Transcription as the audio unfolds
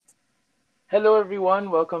Hello,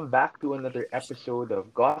 everyone. Welcome back to another episode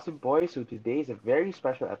of Gossip Boys. So, today is a very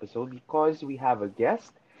special episode because we have a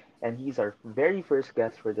guest, and he's our very first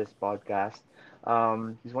guest for this podcast.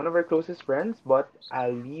 He's one of our closest friends, but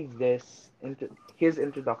I'll leave his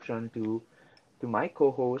introduction to my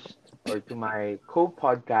co-host or to my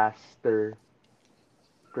co-podcaster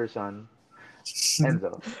person,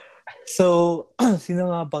 Enzo. So,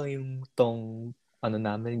 sino nga bang yung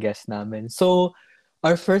guest namin? So,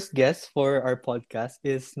 our first guest for our podcast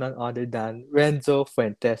is none other than Renzo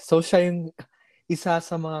Fuentes. So, siya yung isa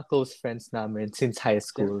sa mga close friends namin since high Since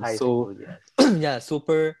school. high So, school, yes. yeah,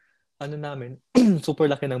 super, super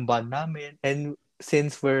laki ng bond namin. And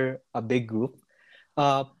since we're a big group,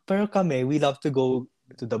 pero kami, we love to go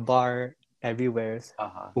to the bar everywhere,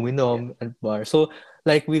 Yeah. uminom at bar. So,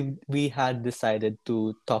 like we had decided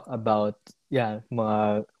to talk about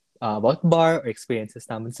mga about bar or experiences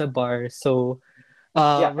namin sa bar. So,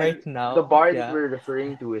 Yeah, right and the now, bar that yeah, we're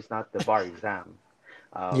referring to is not the bar exam.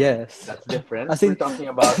 yes. That's different. As We're in talking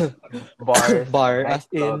about bars, bar, as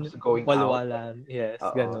nightclubs, in going out, walwalan. Yes,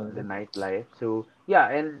 the ganun. nightlife. So yeah,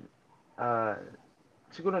 and uh,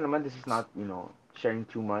 siguro naman this is not sharing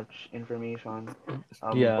too much information.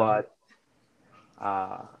 Yeah. But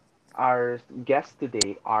uh, our guests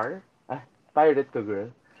today are Pirate Ko Girl.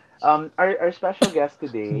 Our special guest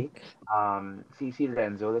today, si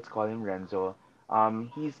Renzo. Let's call him Renzo.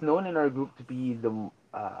 He's known in our group to be the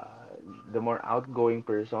more outgoing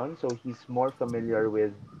person, so he's more familiar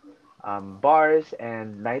with bars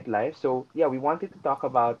and nightlife. So yeah, we wanted to talk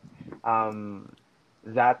about um,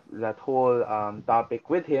 that whole topic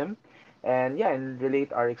with him, and yeah, and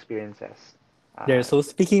relate our experiences. There. Uh, So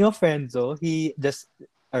speaking of Renzo, he just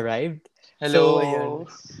arrived. So Hello. ayan.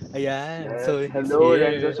 Ayan. Yes. So he's Hello, Renzo.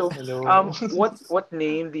 here. So, Hello. what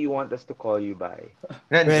name do you want us to call you by?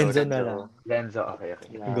 Renzo, Renzo na lang. Renzo. Renzo. Okay, okay.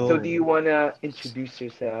 Yeah. So, do you Go. wanna introduce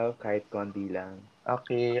yourself kahit konti lang?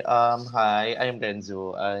 Okay. Hi, I'm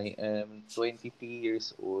Renzo. I am 23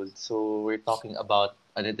 years old. So we're talking about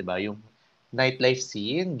ano 'di ba, yung nightlife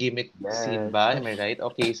scene, gimmick scene Yes. ba? Am I right?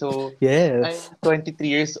 Okay. So I'm Yes. 23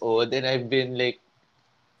 years old and I've been like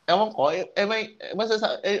ewan ko, am I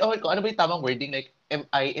okay ko, ano ba yung tamang wording? Like, am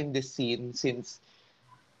I in this scene since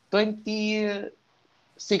 2016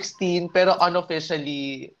 pero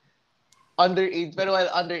unofficially underage, pero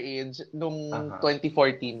while underage, nung Uh-huh.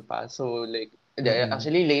 2014 pa. So, like, hindi, Mm-mm.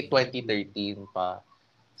 actually, late 2013 pa.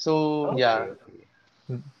 So, Okay, yeah. okay.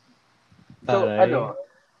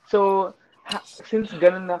 So, Taray. since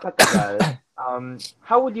ganun na katagal,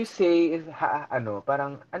 how would you say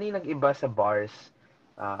parang ano yung nag-iba sa bars?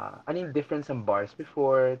 Ano yung difference ng bars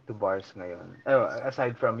before to bars ngayon?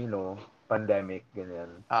 Aside from, pandemic, ganyan.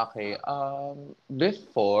 Okay.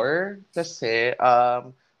 Before, kasi,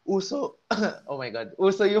 uso, oh my God,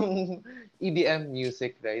 uso yung EDM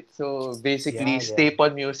music, right? So, basically, Yeah, yeah.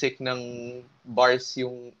 staple music ng bars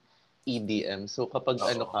yung EDM. So, kapag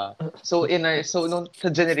ano Oo. ka, so nung sa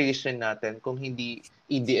generation natin, kung hindi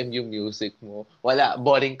EDM yung music mo, wala,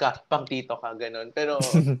 boring ka, pang tito ka, ganun. Pero,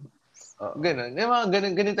 Oo. ganun. Yung mga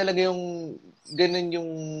ganun yung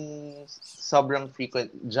sobrang frequent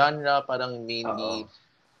genre, parang Oo. mainly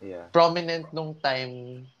Yeah. prominent nung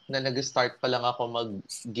time na nag-start pa lang ako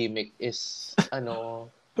mag-gimmick is, ano,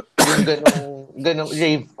 yung ganong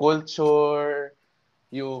rave culture,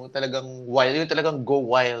 yung talagang go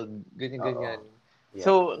wild, Oo. ganyan-ganyan. Yeah.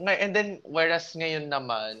 So, and then, whereas ngayon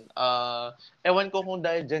naman, ewan ko kung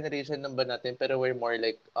dahil generation lang ba natin, pero we're more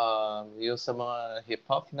like, yung sa mga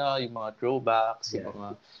hip-hop na, yung mga throwbacks, yung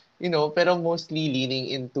Yeah. mga, pero mostly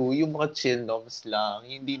leaning into yung mga chill noms lang.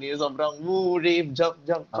 Hindi na yung sobrang, woo, rave, jump,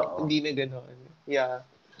 jump, jump. Oo. Hindi na gano'n. Yeah.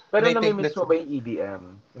 And Pero I think nami-miss that's, mo ba yung EDM?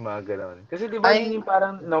 Yung mga gano'n? Kasi 'di ba yun ay, yung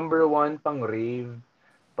parang number one pang rave,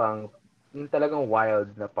 pang yung talagang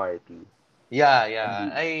wild na party. yeah, yeah.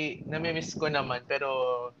 Hindi. Ay, nami-miss ko naman, pero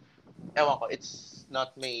ewan ko, it's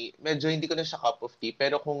not medyo hindi ko na siya cup of tea.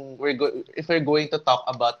 Pero kung if we're going to talk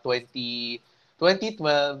about 2012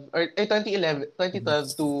 or 2011,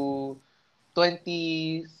 2012 to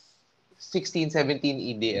 2016, 17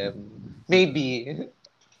 EDM, maybe.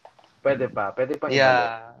 Pwede pang ibalik.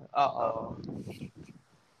 Yeah, Oo. oo.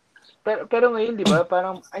 Pero ngayon 'di ba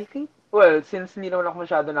parang I think well, since hindi naman ako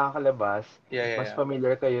masyado nakakalabas, Yeah, yeah, mas yeah.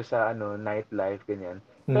 familiar kayo sa nightlife ganyan.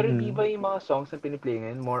 Pero 'di ba Mm-mm. yung mga songs na pini-play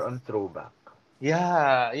ngayon more on throwback?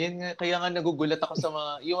 Yeah, yun nga, kaya nga nagugulat ako sa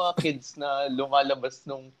yung mga kids na lumalabas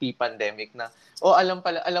nung pre-pandemic na, oh, alam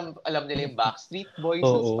nila yung Backstreet Boys, yung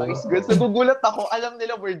Oo. Spice Girls. Oo. Nagugulat ako, alam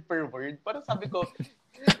nila word per word. Parang sabi ko,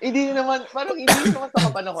 parang hindi naman sa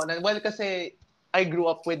kapanahonan. Well, kasi I grew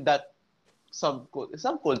up with that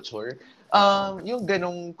subculture, yung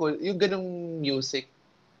ganong music,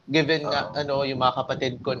 given nga Oo. yung mga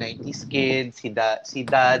kapatid ko 90s kids, si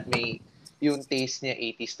dad may yung taste niya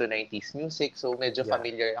 80s to 90s music, so medyo Yeah.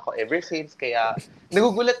 familiar ako ever since, kaya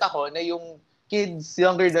nagugulat ako na yung kids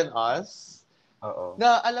younger than us Oo.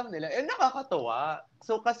 na alam nila, nakakatuwa.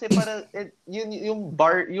 So kasi para yun yung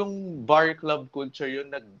bar club culture yun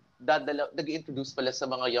nag-introduce pala sa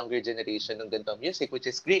mga younger generation ng ganitong music, which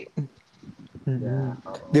is great. Yeah. Mm.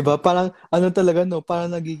 Oo. 'Di ba? Parang ano talaga no,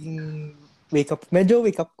 parang nagiging wake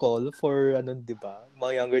up call for ano, 'di ba?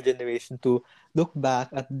 Mga younger generation to look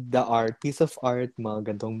back at the piece of art,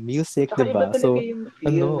 mga gantong music, 'di Tsaka iba ba? talaga So, yung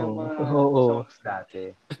feel ng ano, mga oo. songs dati.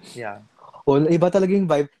 Yeah. O, iba talaga yung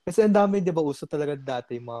vibe. Kasi ang dami, 'di ba, uso talaga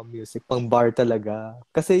dati yung mga music, pang bar talaga.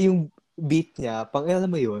 Kasi yung beat niya,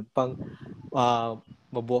 alam mo yun, ah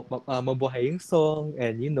mabuhay yung song,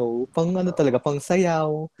 and pang ano Oo. talaga, pang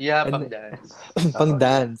sayaw, Yeah, pang and dance. pang Oo, yeah.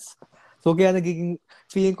 dance. So kaya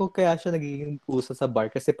feeling ko kaya siya nagiging uso sa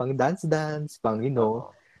bar kasi pang dance, pang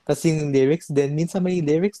Oo. Tapos yung lyrics din, minsan may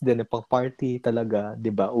lyrics din na pang party talaga,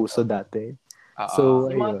 'di ba? Uso Oo. dati. Oo. So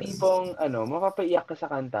Yung mga ayun. tipong mapapaiyak ka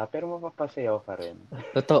sa kanta pero mapapasayaw ka rin.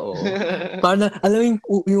 Totoo. Parang alam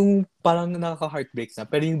mo yung parang nakaka-heartbreak na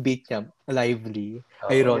pero yung beat niya lively,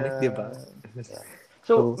 Oo. ironic, 'di ba? Yeah. Yeah.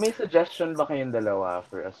 So, So may suggestion ba kayong dalawa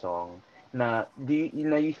for a song na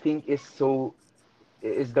you think is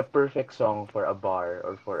the perfect song for a bar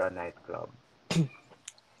or for a nightclub?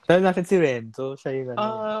 try natin si Renzo, siya yung ano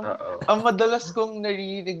eh. Oo. Ang madalas kong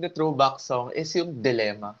naririnig na throwback song is yung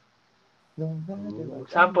Dilemma. Ooh,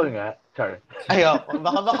 sample nga. Char. Ayoko,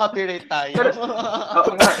 baka ma-copyright tayo. Pero,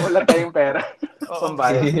 oo nga, wala tayong pera. Oo.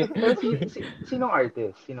 Pambayad. Pero sinong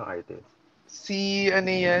artist? Sinong artist?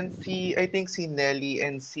 Ano yan, I think si Nelly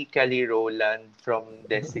and si Kelly Rowland from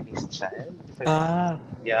Destiny's Child. Ah,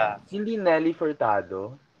 Yeah. Hindi Nelly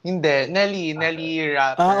Furtado. Hindi, Nelly okay,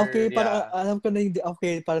 rapper, parang yeah. alam ko na yung,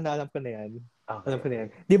 okay, parang naalam ko na yan. Okay, Alam ko na yan.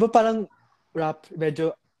 okay. Di ba parang rap,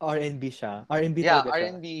 medyo R&B siya? R&B Yeah, talaga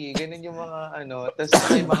siya. R&B, ganun yung mga tapos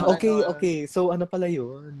may mga Okay. So, ano pala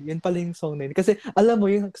yun? Yan pala yung song na yun. Kasi, alam mo,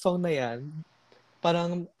 yung song na yan,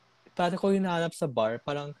 parang, parang ko yung nahanap sa bar,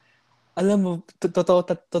 parang, alam mo, totoo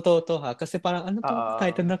to ha. Kasi parang, ano tong Oo.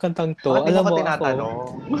 title ng kantang to? Bakit di mo Alam ko mo, ako, tinatanong?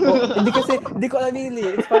 hindi kasi, hindi ko alam yung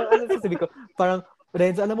lyrics. Parang, ano sasabi ko? Parang,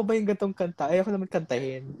 Renzo, alam mo ba yung gantong kanta? Ayoko naman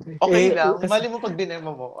kantahin. Okay lang, Kasi, mali mo pag dinemo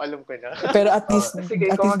mo, alam ko na. pero Sige,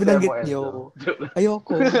 at ikaw least mag-demo, binanggit Enzo. nyo.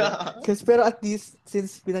 Ayoko. Kasi, pero at least,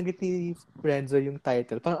 since binanggit ni Renzo yung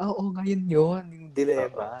title, parang, oo nga yun, yung Oo.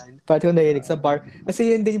 dilemma. Parang yung narinig sa bar.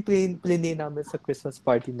 Kasi yun din yung play namin sa Christmas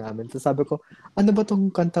party namin. So sabi ko, ano ba tong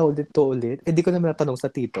kanta ulit to ulit? Eh, di ko naman natanong sa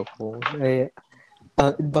tito ko.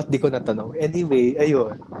 Ba't di ko natanong? Anyway,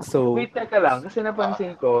 ayun. So, Wait, teka lang. Kasi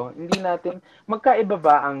napansin ko, hindi natin, magkaiba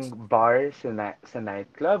ba ang bar sa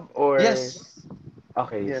nightclub? Or, Yes.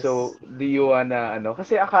 okay, Yes. so, do you wanna,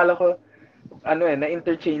 kasi akala ko,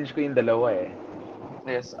 na-interchange ko yung dalawa eh.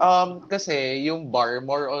 Yes. Kasi yung bar,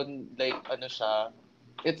 more on like siya,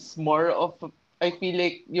 it's more of I feel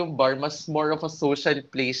like yung bar mas more of a social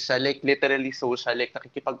place siya, like literally social, like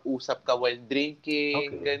nakikipag-usap ka while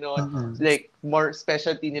drinking, Okay. ganon. mm-mm. Like more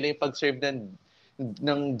specialty nila yung pag-serve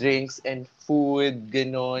ng drinks and food,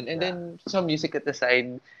 ganon. And Yeah. then some music at the side,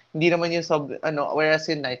 hindi naman yung whereas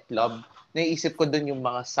in nightclub, naisip ko dun yung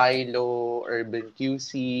mga Silo, Urban QC,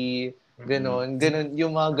 Mm-mm. ganon, ganon,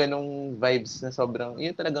 yung mga ganong vibes na sobrang,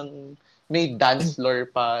 yun talagang may dance floor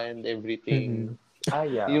pa and everything. Mm-mm. Ah,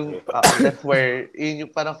 yeah, Yung, okay. that's where, yun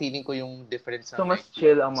yung parang feeling ko yung difference So, ng mas nightclub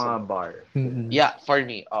chill ang sa mga bar. bar. Mm-mm. Yeah, for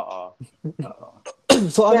me, oo. Oo.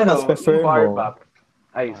 So, ano mas Pero, yung prefer bar mo? ba?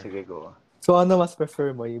 Ay, sige, go. So, ano mas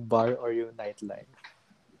prefer mo? Yung bar or yung nightlife?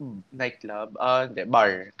 Nightclub, hindi,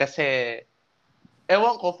 bar. Kasi,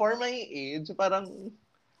 ewan ko, for my age, parang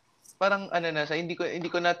na siya, hindi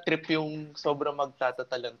ko na trip yung sobrang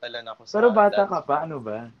magtatatalan-talan ako Pero sa bata ka dance pa, floor. ano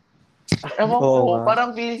ba? Ewan Oo ko, nga.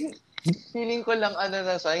 parang feeling ko lang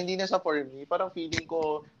na siya, hindi na siya for me. Parang feeling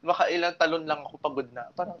ko, makailang talon lang ako pagod na.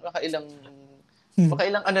 Parang makailang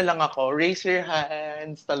lang ako, raise your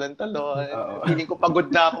hands, talon-talon. Oo. Feeling ko pagod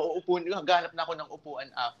na ako, haganap na ako ng upuan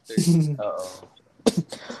after. Oo.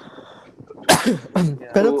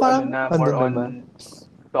 Yeah. Pero So, parang, ano more naman, on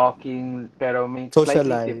talking, pero may slightly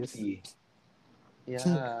socialize. tipsy.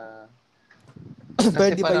 Yeah. Pero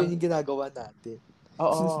Kasi di ba yun parang, yung ginagawa natin?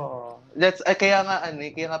 oo. Kaya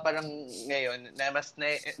nga parang ngayon,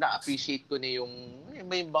 na-appreciate ko na yung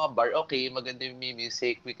may mga bar, okay, maganda yung may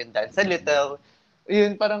music, we can dance a little.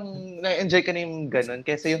 yun, parang na-enjoy ka na yung ganun.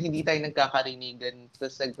 Kasi yung hindi tayo nagkakarinigan,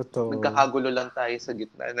 tapos Totoo. nagkakagulo lang tayo sa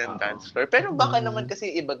gitna ng dance floor. Pero baka naman kasi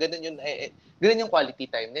iba, ganun yun, ganun yung quality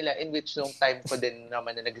time nila. In which yung time ko din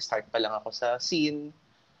naman na nag-start pa lang ako sa scene,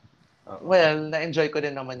 Oo. well, na-enjoy ko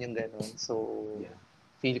din naman yung ganun. So, Yeah.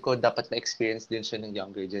 feel ko dapat na-experience din siya ng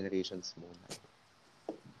younger generations muna.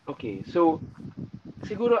 Okay, so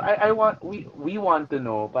siguro I want we want to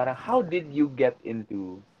know parang how did you get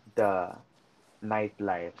into the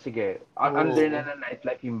nightlife? Sige, under na Oh, na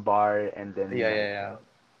nightlife yung bar and then yung yeah. nightlife.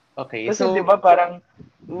 Okay, Kasi 'di so, ba parang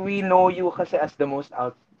we know you kasi as the most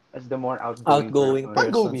out as the more outgoing Outgoing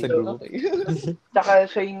person. person sa outgoing. So, group. Okay. tsaka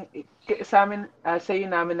siya yung sa amin sa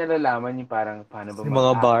iyo namin nalalaman yung parang paano ba Yung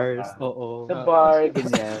mga mag-act bars, sa oo. bar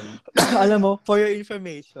ganyan. Alam mo, for your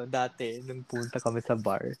information, dati, nung punta kami sa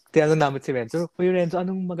bar, tinanong namin si Renzo, Kuya Renzo,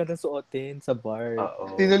 anong magandang suotin sa bar? Oo.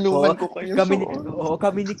 Oo, Tinulungan ko kayo kami ni, so. oo,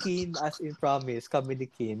 kami ni Kin, as in promise, kami ni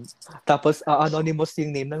Kin. Tapos, anonymous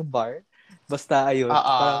yung name ng bar. Basta, ayun,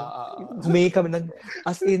 parang, Ah. humingi kami ng,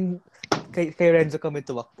 as in, kay Renzo kami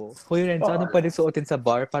tuwakbo. Kuya Renzo, anong pwedeng suotin sa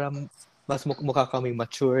bar para mas mukha kaming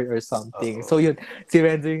mature or something. Oo. So, yun, si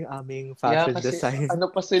Renzo yung aming Yeah, fashion kasi design. ano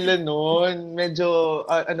pa sila noon, medyo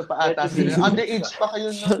ano pa ata Medyo sila. teenage Underage pa. pa kayo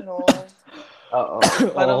noon, no? Oo.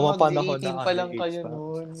 Oo, Parang mga panahon na mag-18 pa lang underage kayo pa.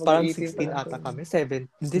 noon. Parang Mag-18 pa 16 lang ata kayo. kami. 7,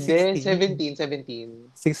 hindi Hindi, 16. 17.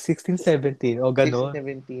 16, 17. O, 16, ganon.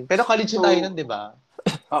 17. Pero college na tayo So, nun, di ba?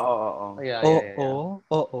 oo. Oh, yeah, yeah, yeah, Oo,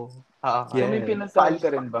 yeah. oo. So may Yes. pinuntahan ka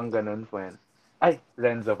rin bang ganun, Fuent? Ay,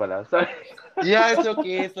 Renzo pala. Sorry. Yeah, it's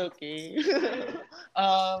okay, it's okay.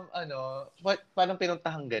 Paano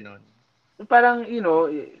pinuntahan ganun? Parang,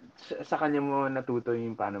 sa kanya mo natuto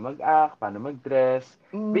yung paano mag-act, paano mag-dress.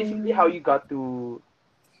 Basically, how Mm, you got to,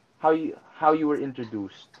 how you were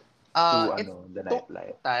introduced to, it the took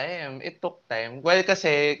nightlife. time. It took time. Well,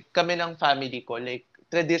 kasi kami ng family ko, like,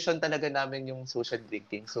 tradition talaga namin yung social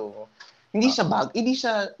drinking. So, Oo. hindi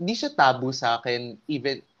siya taboo sa akin,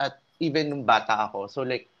 even nung bata ako. So,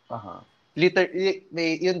 like, Aha.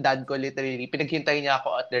 yung dad ko literally, pinaghintay niya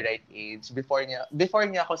ako at the right age. Before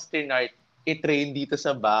niya ako strinart, i-train dito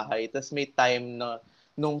sa bahay. Tapos may time na,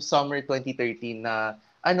 nung summer 2013 na,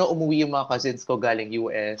 umuwi yung mga cousins ko galing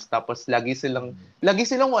US. Tapos lagi silang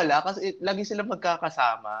wala kasi lagi silang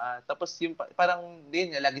magkakasama. Tapos yung parang, din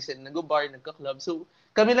nga, lagi silang nag-bar, nagka-club. So,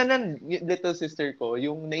 kami lang ng little sister ko,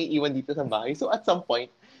 yung naiiwan dito sa bahay. So, at some point,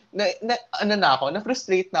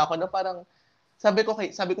 na-frustrate na ako na parang, sabi ko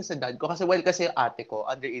sa dad ko, kasi yung ate ko,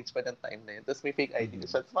 underage pa ng time na yun, tapos may fake ID na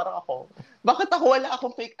siya. Tapos parang ako, bakit ako wala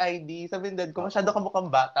akong fake ID? Sabi ng dad ko, masyado Oo. ka mukhang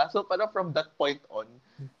bata. So parang from that point on,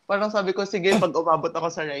 parang sabi ko, sige, pag umabot ako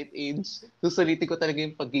sa right age, susulitin ko talaga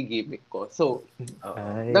yung pagigimik ko. So, Oo.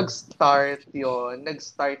 Ay. nag-start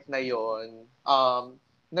na yon.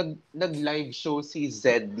 Nag-live show si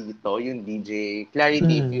Zed dito, yung DJ.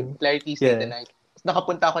 Mm. Clarity Stay the Yes. Night.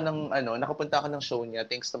 Nakapunta ako ng show niya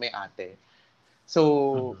thanks to my ate.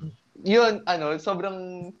 So, Mhm. yun,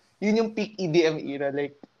 yun yung peak EDM era.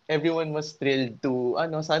 Like, everyone was thrilled to,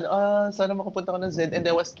 sana makapunta ko ng Z. And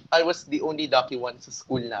I was the only lucky one sa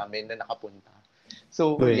school namin na nakapunta.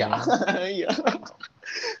 So, yeah. Well. Yeah.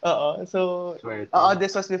 Oo. So, Swerte.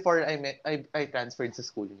 this was before I transferred sa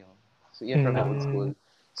school niyo. So, yun from my old school. Mm.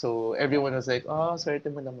 So, everyone was like, swerte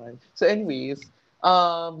mo naman. So, anyways,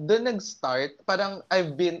 doon nag-start. Parang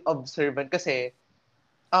I've been observant kasi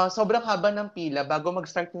sobrang haba ng pila bago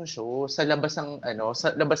mag-start yung show sa labas ng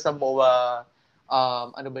MOA,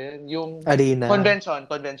 ano ba yun? Yung Arena. convention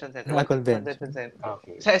center. What convention Convention. center?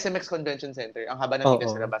 Okay. Sa SMX Convention Center, ang haba ng pila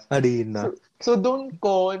sa Oo. labas. Arena. So doon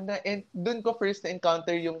ko first na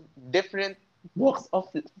encounter yung different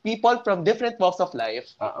people from different walks of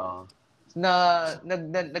life Oo. na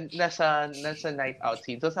nasa night out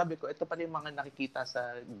scene. So sabi ko, ito pala yung mga nakikita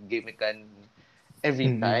sa gimmickan every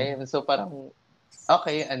Mm-mm. time. So parang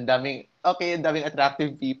ang daming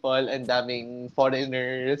attractive people, ang daming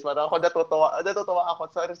foreigners. Parang ako natutuwa ako.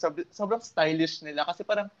 Sobrang stylish nila kasi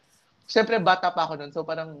parang syempre bata pa ako noon. So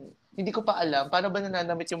parang hindi ko pa alam paano ba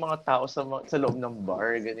nananamit yung mga tao sa loob ng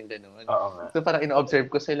bar, ganyan ganon. Oo nga. So parang ino-observe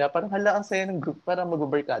ko sila, parang hala ang saya ng group, parang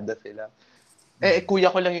magbabarkada sila. Kuya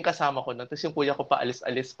ko lang yung kasama ko noon. Tapos yung kuya ko pa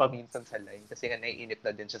alis-alis pa minsan sa line kasi nga naiinip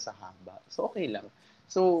na din siya sa haba. So okay lang.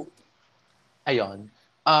 So ayun.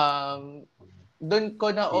 Um,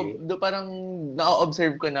 Okay. parang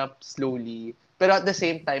na-observe ko na slowly. Pero at the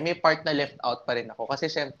same time, may part na left out pa rin ako. Kasi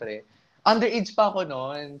syempre, underage pa ako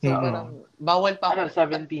noon. So Oo. Mm-mm. parang bawal pa Ano, ako.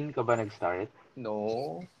 17 ka ba nag-start? No.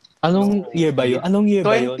 Anong No. year ba yun? Anong year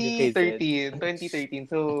ba yun yung kay Zed? 2013.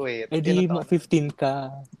 So wait, Eh ilan di taon na? 15 ka.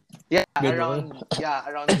 Yeah, Gano'n.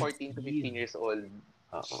 around 14 to 15 years old.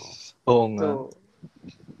 Oo. Oo nga. So,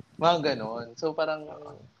 Mga ganon. So parang,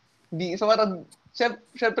 Oo. so parang,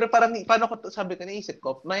 syempre parang, paano ko, sabi ko, naisip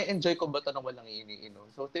ko, may enjoy ko ba ito nang walang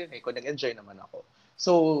iniinom? So, tinay ko, nag-enjoy naman ako.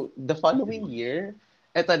 So, the following year,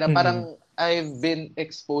 eto na, Mm-mm. parang, I've been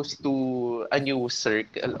exposed to a new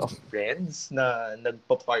circle of friends na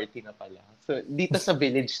nagpa-party na pala. So, dito sa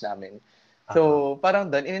village namin. Aha. So, parang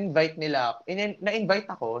doon, na-invite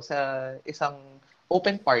ako sa isang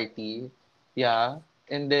open party. Yeah.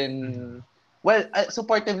 And then, Mhm. well,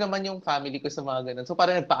 supportive naman yung family ko sa mga ganun. So,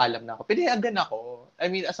 parang nagpaalam na ako. Pinayagan ako. I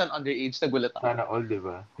mean, as an underage, nagulat Sana ako. all, di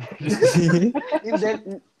ba? And then,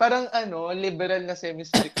 parang liberal na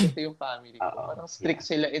semi-strict kasi yung family ko. Oo. Parang strict Yeah.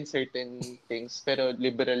 sila in certain things, pero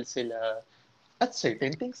liberal sila at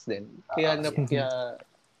certain things din. Oo, yeah.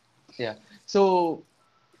 Yeah. So,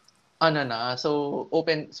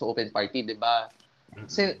 open party, 'di ba? Mm-mm.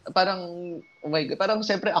 Parang, oh my God, parang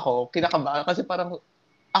syempre ako, kinakabahan kasi parang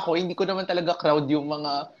ako, hindi ko naman talaga crowd yung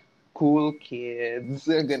mga cool kids,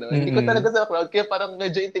 gano'n. Hindi ko Mm-mm. talaga sa crowd, kaya parang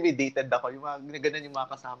medyo intimidated ako, yung mga gano'n yung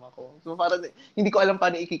mga kasama ko. So parang, hindi ko alam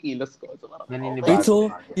paano ikikilos ko. So parang, okay. Wait, Naninibago so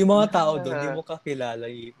ka din. yung mga tao doon, di mo kakilala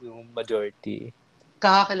yung majority?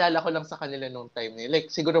 Kakakilala ko lang sa kanila nung time na yun. Like,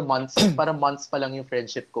 siguro parang months pa lang yung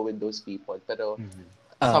friendship ko with those people. Pero, Mhm.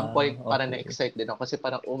 some point, parang Okay. na-excite din ako kasi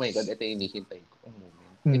parang, oh my God, ito yung hinihintay ko. Moment.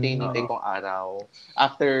 Ito yung hinihintay Oo. Mm. kong araw.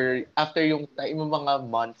 After yung mga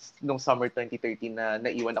months nung summer 2013 na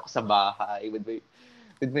naiwan ako sa bahay with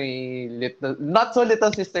my little, not so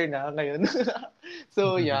little sister na ngayon.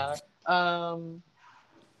 So, yeah.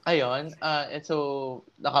 Ayun. And so,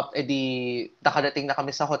 nakadating na kami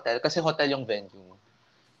sa hotel kasi hotel yung venue.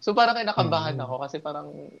 So, parang kinakabahan Mm. ako kasi parang,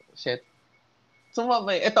 shit.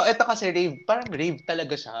 Sumabay. Ito kasi rave. Parang rave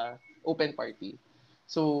talaga siya. Open party.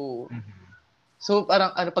 So, Mhm.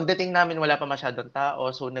 parang pagdating namin wala pa masyadong tao.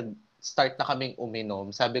 So, nag-start na kaming uminom.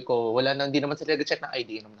 Sabi ko, wala na, hindi naman sila nag-check ng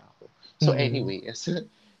ID, inom na ako. So, Mm. anyways,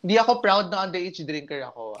 hindi ako proud na underage drinker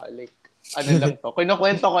ako. Like, ano lang to.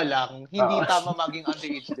 Kinukwento ko lang. Hindi Oo. tama maging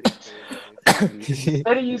underage drinker, guys. Okay.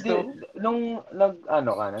 Pero you did, So, nung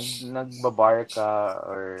nagbabar ka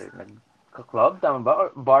or nagka-club, tama ba? Or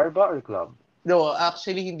bar ba or club? no,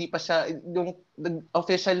 actually, hindi pa siya, yung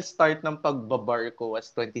official start ng pagbabar ko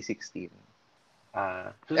was 2016.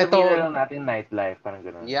 So sabihin na Ito, lang natin nightlife, parang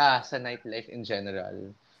ganun. yeah, sa nightlife in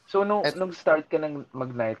general. So Et, nung start ka ng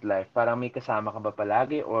mag-nightlife, parang may kasama ka ba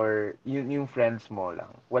palagi or yung friends mo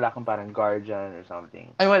lang? Wala kang parang guardian or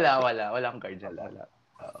something? ay, wala akong guardian, Wala. wala.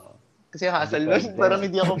 Oo. Kasi hassle nun, parang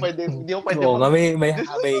Depende. hindi ako pwede Oo nga,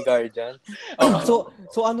 may guardian. Oo.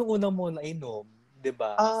 So anong unang mo nainom? 'Di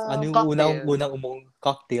ba? Ano yung Cocktail. unang umong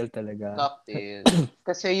cocktail talaga? Cocktail.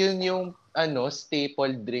 Kasi yun yung,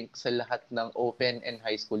 staple drink sa lahat ng open and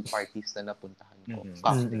high school parties na napuntahan ko. Mhm.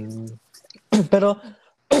 Cocktail. Mm. Pero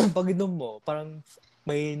pag inom mo, parang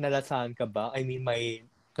may nalasahan ka ba? I mean, may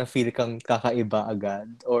na-feel kang kakaiba agad?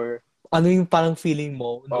 Or ano yung parang feeling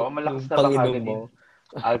mo Oo, nung malakas na ba pag-inom kagad mo? yung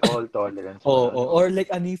alcohol tolerance mo nun? Or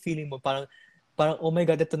like ano yung feeling mo? Parang oh my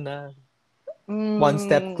God, ito na. One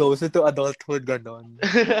step Mm, closer to adulthood, ganon.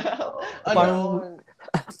 Oo. ano, Yeah. Parang,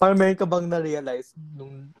 parang meron ka bang na-realize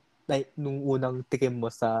nung unang tikim mo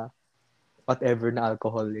sa whatever na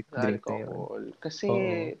alcoholic drink na yun? alcohol. Kasi,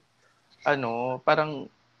 Oo. parang,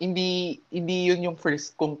 hindi yun yung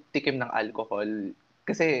first kong tikim ng alcohol.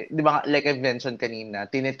 Kasi, di ba, like I've mentioned kanina,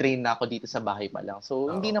 tinetrain na ako dito sa bahay pa lang. So,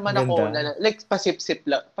 hindi Oo. naman ako, Ganda. like, pasip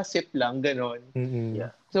lang, ganon. Mm-mm.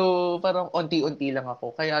 Yeah. So, parang unti-unti lang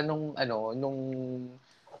ako. Kaya nung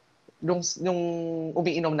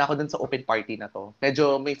umiinom na ako dun sa open party na to,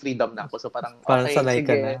 medyo may freedom na ako. So parang, Parang okay, sanay ka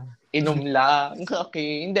sige, na. inom lang.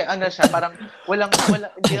 Okay. Hindi, ano siya, parang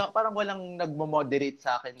parang walang nagmo-moderate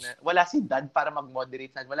sa akin. Wala si dad para mag-moderate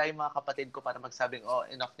sa akin. Wala yung mga kapatid ko para magsabing, oh,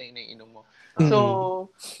 enough na yun na inom mo. So, Oo.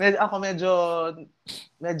 Mm-mm. ako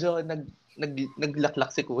medyo naglaklak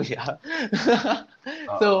si kuya.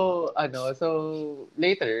 So, Oo. so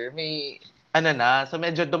later, so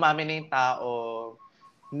medyo dumami na yung tao.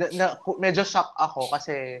 Medyo shock ako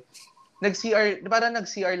kasi parang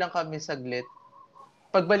nag-CR lang kami saglit.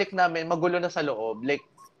 Pagbalik namin, magulo na sa loob. Like,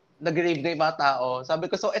 nag-rave na yung mga tao. Sabi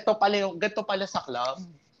ko, so ganito pala sa club.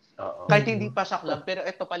 Oo. Kahit hindi Mm-mm. pa siya club, pero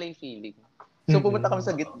ito pala yung feeling. So, pumunta kami Mm-mm.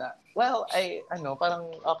 sa Oo. gitna. Well, parang,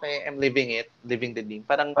 okay, I'm living it, living the dream.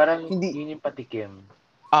 Parang, Parang hindi, yun yung patikim.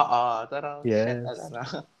 parang, shit, Yes. na.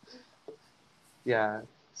 Yeah.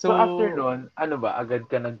 So after So, nun, ano ba, agad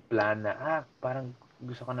ka nag-plan na, parang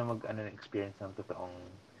gusto ko na experience ng totoong,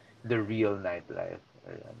 the real nightlife,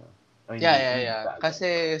 or ano. O hindi yeah. ka agad. Kasi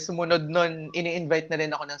sumunod nun, ini-invite na rin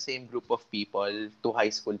ako ng same group of people to high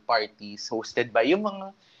school parties hosted by yung mga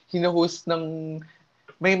hino-host ng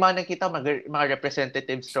may mga nakita mga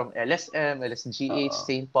representatives from LSM, LSGH, Oo.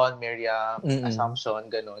 St. Paul, Miriam, Assumption,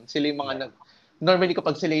 ganon. Sila yung mga normally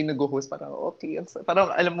kapag sila yung nag-host, parang okay,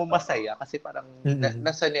 parang alam mo masaya kasi parang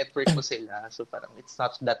nasa network mo sila. So parang it's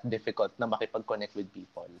not that difficult na makipag-connect with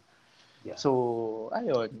people. Yeah. So,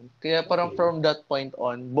 ayun. Kaya parang from that point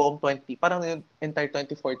on, buong parang yung entire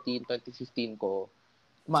 2014, 2015 ko,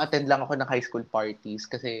 ma-attend lang ako ng high school parties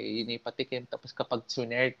kasi yun yung patikim. Tapos kapag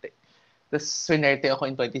sunerte, tapos sunerte ako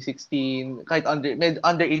in 2016. Kahit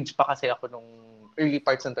underage pa kasi ako nung early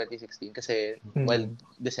parts ng 2016 kasi, well,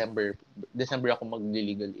 December ako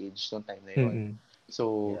mag-legal age nung time na yun.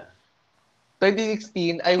 So,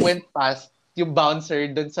 2016, I went past yung bouncer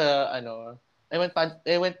dun sa, I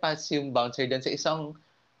went past yung bouncer dun sa isang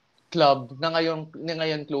club na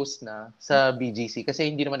ngayon close na sa BGC kasi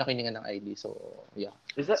hindi naman ako hiningan ng ID. So, yeah.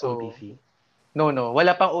 Is that So, OTC? no.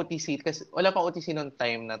 Wala pang OTC kasi wala pang OTC noong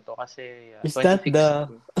time na to kasi Is that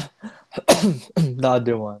 2016. the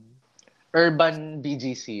other one? Urban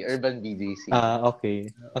BGC.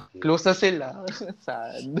 Okay. Close na sila.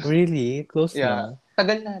 Sad. Really? Close Yeah.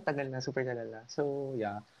 na? Tagal na. Super talala. So,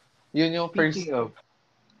 yeah. Yun yung first. Speaking of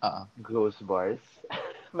close bars,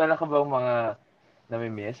 meron ka bang mga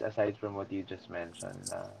nami-miss aside from what you just mentioned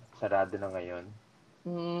na sarado na ngayon?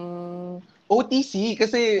 OTC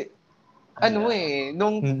kasi nung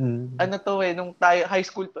nung tayo high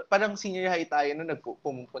school, parang senior high tayo nung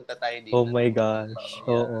pumupunta tayo dito. Oh my gosh.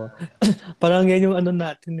 Oo. Parang yan yung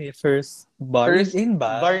natin first bar. First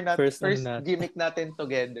ba? bar First gimmick natin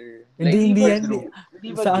together. Hindi ba yan. Drew?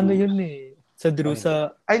 Sa yun Sa Drew,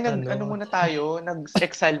 sa muna tayo,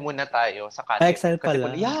 nag-exile muna tayo sa Kate. Exile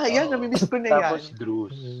pala. Yeah, namimiss ko na yan. Tapos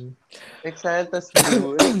Drews. Exile, tas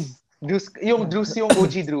Drews. Yung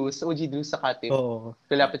OG Drews sa Kate. Oo.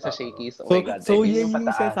 Kalapit sa Shakey's. Oh my God. So yun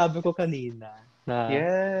yung sinasabi ko kanina.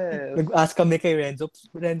 Yes. Nag-ask kami kay Renzo,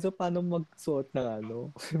 paano magsuot ng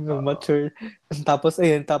mature. Tapos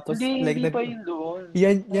Hindi pa yun doon.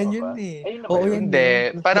 Yan yun Oo,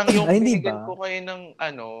 hindi. Parang yung binigyan ba?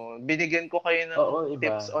 binigyan ko kayo ng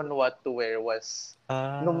tips on what to wear was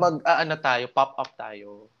nung pop-up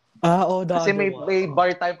tayo. Kasi may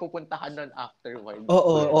bar tayo pupuntahan nun afterwards.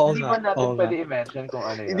 Oo. Hindi ba natin pwede i-mention kung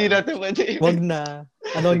ano yun? Hindi natin pwede i-mention. Wag na.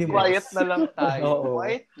 Anonymous. Quiet na lang tayo.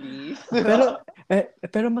 Quiet, please.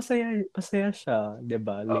 Pero masaya siya, 'di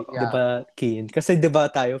ba? Like, 'di ba, Keen? Kasi 'di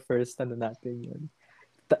ba tayo first natin yun.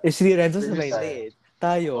 Si Renzo sabay na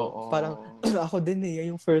tayo. Parang ako din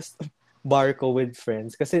yung first bar ko with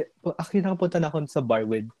friends. Kasi nakapunta na ako sa bar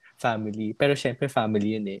with family. Pero syempre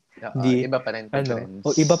family yun Iba pa rin pag friends.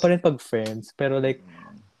 Iba pa rin pag friends. Pero like,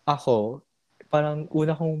 ako, parang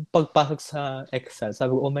una kong pagpasok sa Excel,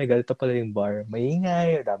 sabi ko, oh my God, ito pala yung bar.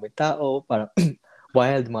 Maingay, daming tao, parang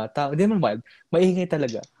wild mga tao. Hindi naman wild, maingay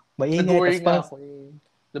talaga. Nag-worry nga ako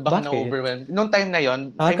baka na-overwhelm. Noong time na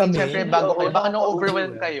yon, syempre bago kayo, baka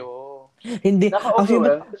na-overwhelm kayo. Hindi.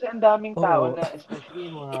 Naka-overwhelm kasi ang daming tao na, especially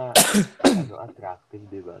yung mga attractive,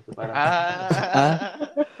 di ba? So parang,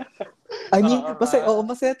 I mean,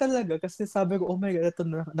 masaya talaga kasi sabi ko, oh my God, ito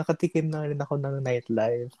nakatikim na rin ako ng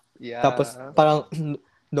nightlife. Yeah. Tapos parang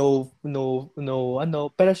no,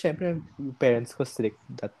 pero syempre yung parents ko strict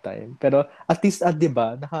that time. Pero at least, di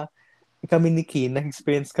ba, kami ni Keen,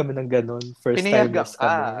 nag-experience kami ng ganun. First timers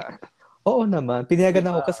kami. Oo naman,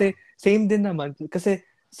 pinayagan ako kasi same din naman. Kasi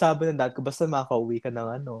sabi ng dad ko, basta makauwi ka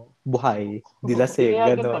ng buhay. Di lasing,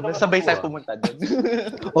 gano'n. Sabay tayo pumunta doon.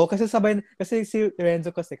 Kasi si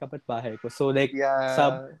Renzo kasi kapitbahay ko. So like,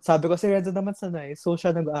 sabi ko si Renzo naman sanay. So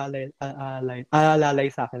siya nag-aalalay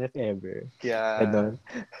sa akin if ever. Yeah. Gano'n.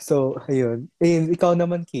 So, ayun. Ikaw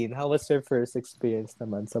naman, Keen, how was your first experience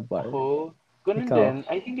naman sa bar? Ganun din.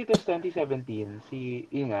 I think it was 2017. Si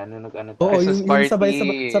Inga, nung nag-ano tayo. Oo, yung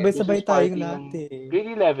sabay-sabay tayong natin.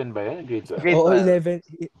 Grade 11 ba yun? Grade 12? Oo, 11.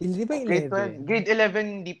 Hindi ba 11? Grade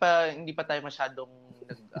 11, hindi pa tayo masyadong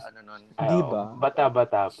nun. Hindi ba?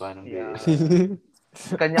 Bata-bata pa nung grade 11.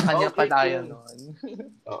 Kanya-kanya pa tayo nun.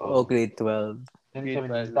 Oo, grade 12.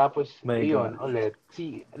 Tapos, yun, ulit.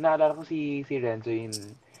 Naalala ko si Renzo yung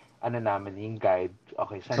namin, yung guide.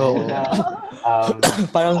 Okay, saan na?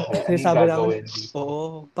 Parang sinasabi namin,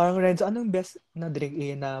 parang Renzo, anong best na drink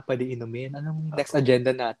na pwede inumin? Anong next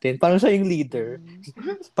agenda natin? Parang siya yung leader.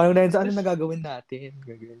 Parang Renzo, anong nagagawin natin?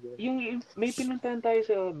 Yung may pinuntahan tayo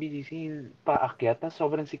sa BGC, paakyat, na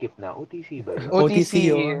sobrang sikip na. OTC ba yun?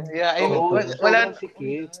 OTC yun. Yeah, sobrang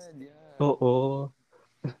sikip. Oo.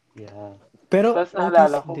 Yeah. Pero, tapos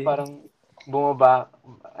naalala ko parang bumaba,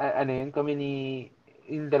 kami ni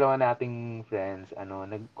yung dalawa nating friends,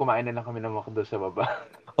 nagkumain na lang kami ng McDo sa baba.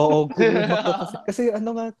 Oo, kasi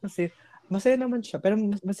masaya naman siya. Pero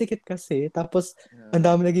masikip kasi. Tapos, ang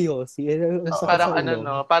dami nag-iossi. Ang Tapos sakit Oo, parang sa ano, ulo.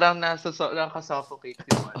 no? Parang nakasuffocate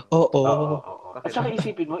yung ano. Oo. oo, oo. At Siya. saka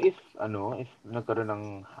isipin mo if nagkaroon ng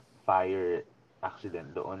fire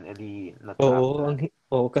accident doon, edi na-trap Oo. ka.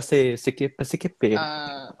 Oo, kasi sikip eh.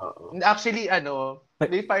 Ah, Oo. actually, ano, Ay,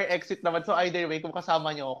 may fire exit naman. So either way, kung kasama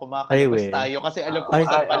niyo ako, ay, kumakalabas we. tayo kasi alam ko Oo. kung Ay,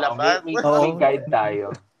 saan Ay, oo. May, palabas. may, may oo. guide tayo.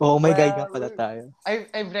 Oo, may guide nga Well, pala tayo.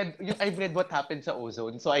 I've read what happened sa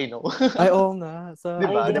Ozone, so I know. Ay, oo nga. Di Ay,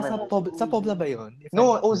 ba? Di Di ba nga ba? sa, pala si Sa Pobla ba Ozone. yun? If I'm No,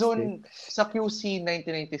 not mistaken. Ozone sa QC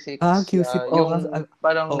 1996, QC. Oo nga. yung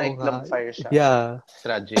parang Oo nga. nightclub fire siya. Yeah.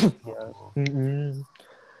 Tragic. Yeah. Oo. Mm-mm.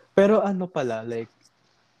 Pero ano pala, like,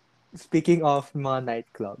 speaking of mga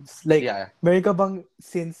nightclubs, like, Yeah. meron ka bang,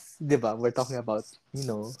 since, di ba, we're talking about,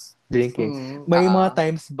 drinking, Mm, may mga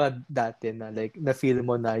times ba dati na, like, na-feel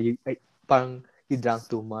mo na, parang, you drank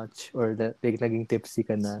too much, or like, naging tipsy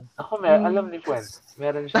ka na? Ako, alam mm. ni Gwen,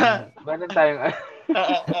 meron tayong,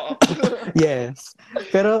 Yes.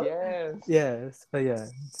 Pero, Yes. yes, ayan.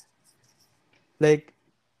 Like,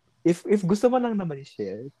 if gusto mo lang naman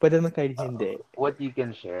i-share, pwede naman kahit hindi. what you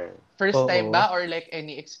can share. First time Oo. ba or like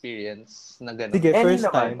any experience na gano'n? Sige, Any first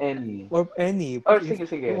naman, time. any. Or any. Or If,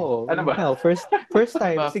 sige. oo. Ano ba? No, first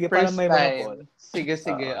time. Ba, Sige, para first may time. monopol. Sige.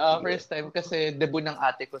 Sige. First time kasi debut ng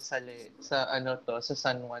ate ko sa ano to, sa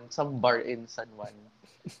San Juan, some bar in San Juan.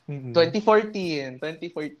 Mm-mm. 2014.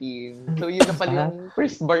 So yun na pala yung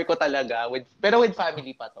first bar ko talaga pero with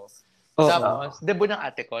family pa to. Oo. Tapos debut ng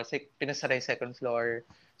ate ko, pinasara yung second floor.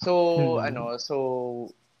 So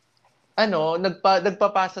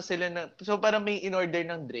nagpapasa sila so parang may in-order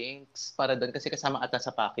ng drinks para doon kasi kasama ata sa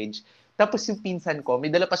package. Tapos yung pinsan ko, may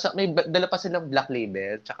dala pa silang Black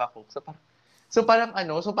Label tsaka Coke. So parang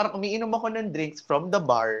umiinom ako ng drinks from the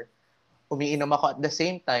bar. Umiinom ako at the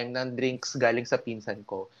same time ng drinks galing sa pinsan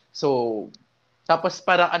ko. So tapos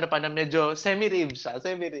parang ano pa na medyo semi-rave siya,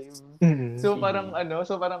 semi-rave. Mm-mm. So parang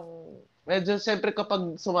medyo siyempre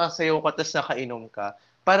kapag sumasayaw ka tapos nakainom ka,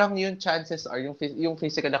 parang yung chances are yung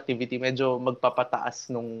physical activity medyo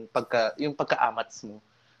magpapataas yung pagkaamats mo.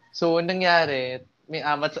 So nangyari,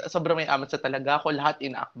 sobrang may amat sa talaga ako, lahat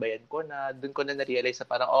inaakbayan ko na, doon ko na na-realize na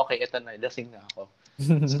parang okay, eto na, lasing na ako.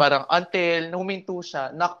 So parang until huminto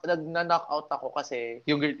siya, na-knock out ako kasi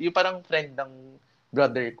yung parang friend ng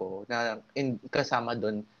brother ko na kasama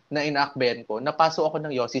doon na inaakbayan ko, napaso ako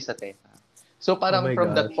ng yosi sa tenga. So Oh parang my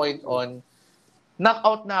from that gosh. point on,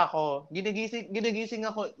 knockout na ako. Ginigising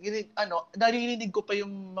ako. Naririnig ko pa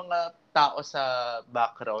yung mga tao sa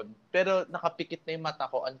background. Pero nakapikit na yung mata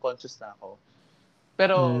ko, unconscious na ako.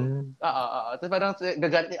 Pero, tapos parang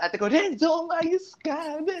gagalit yung ate ko, Renzo, umayos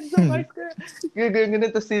ka! Renzo, umayos ka!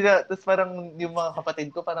 Ganyan, tapos parang yung mga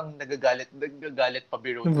kapatid ko parang nagagalit pa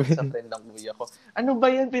biro dun sa friend ng kuya ko. Ano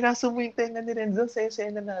ba yan? Pinaso mo yung tenga ni Renzo,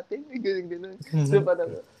 saya-saya na natin. Ganyan.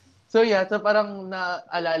 So parang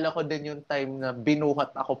naalala ko din yung time na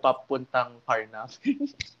binuhat ako papuntang Parnaque.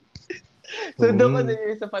 So doon ko din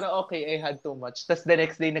sa parang okay, I had too much. Tapos the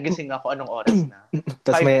next day nagising ako anong oras na.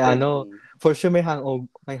 Tapos may 5:30. for sure may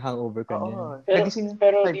hangover ka niyan. Oo. Pero, Nagising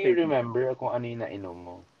pero do you 5:30. remember kung ano yung nainom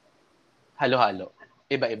mo? Halo-halo.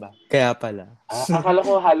 Iba-iba. Kaya pala. Akala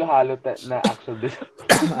ko halo-halo na actual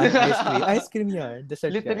Ice cream yan.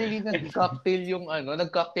 Dessert yan. Literally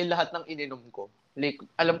nag-cocktail lahat ng ininom ko. Like,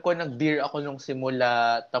 alam ko nag-beer ako nung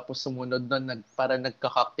simula, tapos sumunod nun,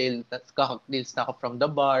 nagka-cocktails na ako from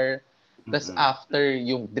the bar. Tapos after,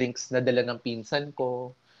 yung drinks na dala ng pinsan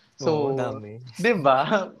ko. So, dami. di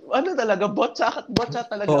ba? Ano talaga, botcha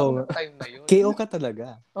talaga ako ng time na yun. KO ka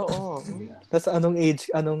talaga. Oo. Tapos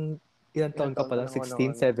ilang taon ka pa lang?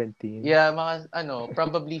 16, 17? Yeah, mga,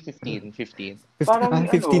 probably 15. Parang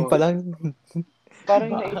 15 pa lang.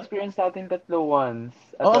 Parang na-experience natin tatlo once.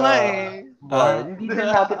 At, Oo nga eh. Bar. Hindi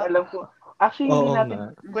din natin alam kung... Actually, hindi Oo natin... nga.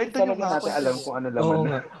 Kwento Talaga nyo nga, natin alam kung ano laman. Oo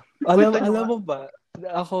nga. Alam mo ba,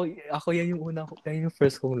 ako yan yung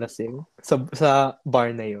first kong lasing sa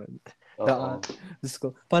bar na yun. Diyos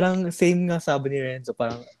ko. Parang same nga sabi ni Renzo,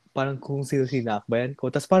 parang kung sino sinakbayan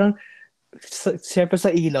ko. Tapos parang, syempre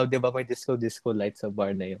sa ilaw, di ba, may disco light sa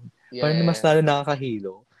bar na yun. Yeah. Parang mas lalo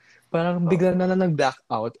nakakahilo. Parang bigla na lang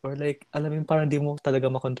nag-blackout or like, alam mo parang di mo talaga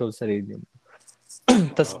makontrol sarili mo.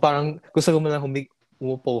 Tapos parang gusto ko mo lang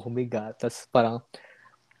humiga. Tapos parang,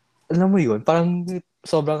 alam mo yun, parang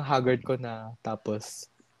sobrang haggard ko na. Tapos,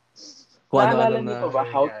 kung naalala ano-ano niyo na. pa ba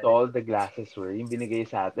how tall the glasses were? Yung binigay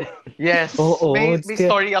sa atin. Yes. Oo. May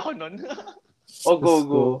story ako nun.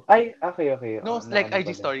 Go. Ay, okay. No, like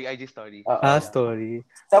IG story. Story.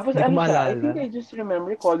 Tapos Hindi ko siya, I maalala. think I just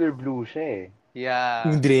remember color blue siya eh. Yeah.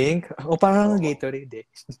 Yung drink. O parang Oo. Gatorade eh.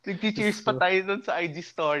 Nag-cheers pa tayo dun sa IG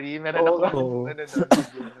story. Meron Oo akong, nga. Oo. ano nun,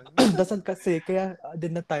 video nun. Dasan kasi, kaya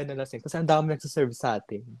din na tayo nalasing. Kasi ang dami nagsaserve sa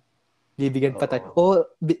atin. Bibigyan pa tayo.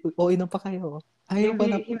 Oo. Inom pa kayo. Ayaw ko Hindi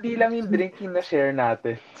na. hindi lang yung drink yung na-share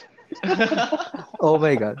natin. Oh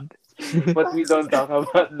my God. But we don't talk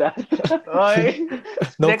about that. Okay.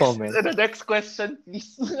 No comment. Next question,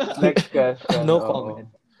 please. Next question. No Oo. comment.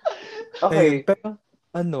 Ayun, Okay. pero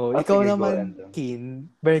ikaw Sige, go, naman, Enzo. Kin,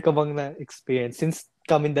 meron ka bang na-experience? Since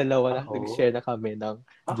kami dalawa na Ako? nag-share na kami ng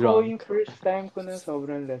Ako, yung drunk. first time ko na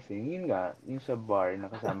sobrang lasing, yun nga, yung sa bar,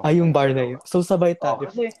 nakasama ko Yung kayong bar na dalawa. yun. So, sabay Oo, tayo.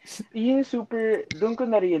 kasi yun super, doon ko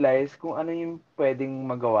na-realize kung ano yung pwedeng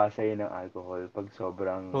magawa sa'yo ng alcohol pag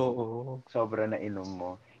Oo. sobra na inom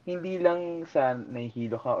mo. Hindi lang sa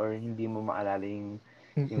nahihilo ka or hindi mo maalala yung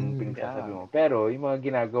Mm-mm. pinagsasabi Yeah. mo. Pero yung mga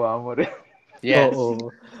ginagawa mo rin, Yes. Oo.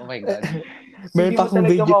 Oh my God. Meron hindi pa mo akong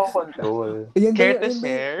talaga video. makokontrol. Yan ba Care yung, to yan ba yung,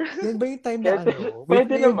 share? yan ba yung time na Kaya, Wait,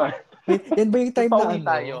 pwede naman. yan ba yung time na Pauwi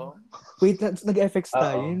tayo. Wait, nag-FX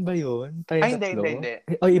tayo. Oo. Yun ba yun? Tayo Ay, hindi, hindi, tatlo? hindi.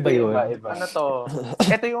 Iba Hindi, yun. iba. Ano to?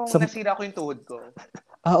 Ito yung Sa, nasira ko yung tuhod ko.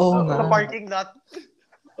 oo Oo. nga. Sa parking lot.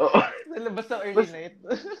 Oo. Nalabas sa early Bas- night.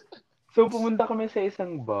 So, pumunta kami sa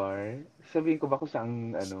isang bar. Sabihin ko ba kung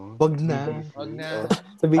saan, Wag na. BGC? Wag na. Oh. Sa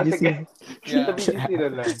Sige. BGC. Sa Yeah. BGC na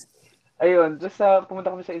lang. Ayun, tapos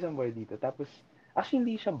pumunta kami sa isang bar dito. Tapos, actually,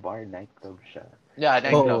 hindi siya bar, nightclub siya. Yeah,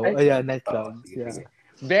 nightclub. Oo, Ay, ayan, oo, nightclub. sige, Yeah. sige.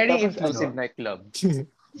 Very Tapos, inclusive nightclub.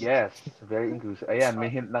 yes, very inclusive. Ayan, may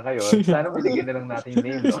hint na kayo. Sana binigyan na lang natin yung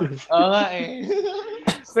name, no? Oo nga eh.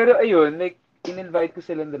 Pero ayun, like, in-invite ko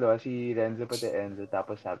silang dalawa, si Renzo pati Enzo.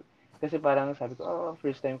 Tapos kasi parang sabi ko,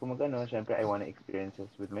 first time ko mag-ano, syempre I wanna experience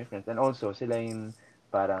this with my friends. And also, sila yung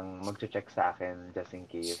parang mag-check sa akin just in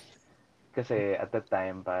case. Kasi at that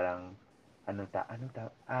time, parang,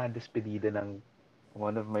 despedida ng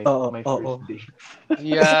one of Oo, my oo. first dates.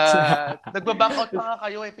 Yeah. Nagba-back out pa nga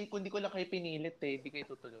kayo eh. Kung di ko lang kayo pinilit eh. Hindi kayo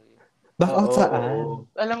tutuloy. Back out Oo, saan? oo.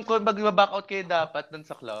 Alam ko, magba-back out kayo dapat dun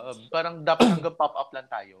sa club. Parang dapat hanggang pop-up lang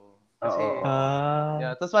tayo. Kasi, Oo, oo.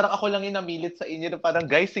 yeah. Tapos parang ako lang yung namilit sa inyo na parang,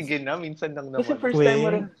 guys, sige na. Minsan lang Kasi naman. first time mo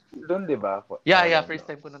Wait. rin doon, di ba? Yeah, Renzo? first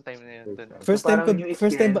time ko nung time na yun. Dun. First So, time parang new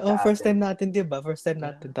experience sa first time atin. natin, 'di ba? First time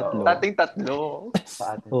natin tatlo. Oo. Dating tatlo. Sa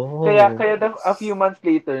atin. Oo. A few months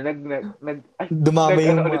later, Dumami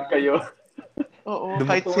yung ulit kayo. Oo, Dum-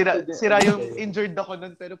 kahit Pumunta sira ulit yung kayo. injured ako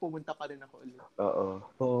nun, pero pumunta pa rin ako ulit. Oo.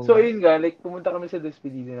 Oo So, nga. ayun nga, like, pumunta kami sa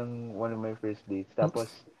despedida ng one of my first dates. Tapos,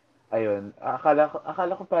 ayun, akala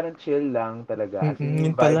ko parang chill lang talaga. As in,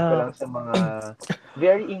 Yun vibe ka pala. lang sa mga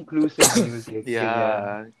very inclusive music, ganyan.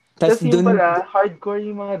 Yeah. Tas Tapos yung dun, pala, hardcore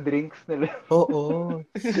yung mga drinks nila. oo.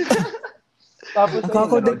 Tapos, ayun,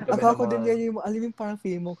 nanood kami ng Ako din mga... yan yung, alam mo yung parang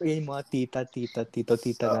feeling mo, yung mga tita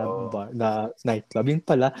na Oo. bar, na nightclub. Yun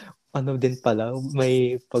pala, ano din pala,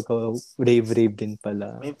 may pagka-rave din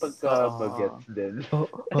pala. May pagka-bagets din.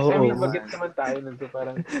 Oo. I mean, bagets naman tayo nun. So,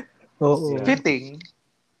 parang, Oo. yeah. Fitting.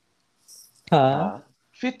 Ha? Ha?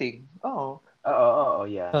 Fitting. Oo. Oo,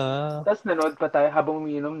 yeah. Ha? Tapos nanood pa tayo, habang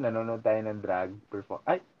umiinom, nanonood tayo ng drag perform.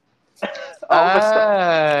 Ay! Basta.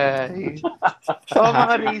 Ay.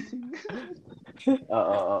 Mga racing.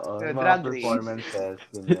 Oo. Yeah, Mga drag race. performances,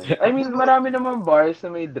 ganyan. I mean, marami naman bars na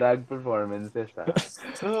may drag performances, ha?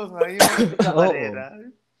 Oo nga, yung mga sa Oo. karera.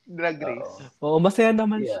 Drag race. Oo. Oo, masaya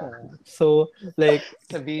naman Yeah. siya. So, like,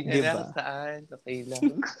 Sabihin Di niya ba? na kung saan. Okay lang.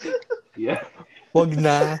 Yeah. wag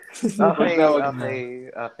na. Wag na. Okay.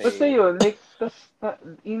 Basta yun, like,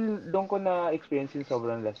 doon ko na-experience yung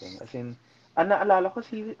sobrang lasing. As in, naalala ko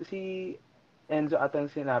si Enzo ata ang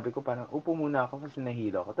sinabi ko, parang upo muna ako kasi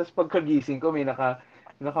nahilo ako. Tapos pagkagising ko, may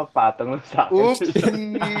nakapatong lang sa akin.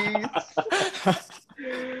 Oopsies!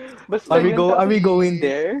 Basta Are we yun, are we tapos- going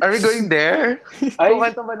there? Are we going there? Ay,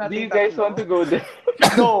 Kukwento ba natin do you guys tatlo? want to go there?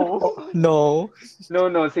 No. No.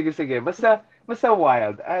 No, sige. Basta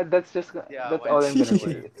wild. Yeah, That's wild all I'm gonna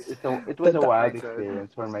story. say. It was a wild my God.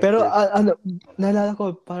 experience for my Pero first. naalala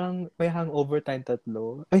ko, parang may hangover tayong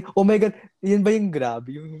tatlo. Ay, oh my God, yun ba yung Grab?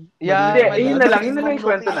 Yung Yeah, Hindi, mali- yun mali- na lang yung mismong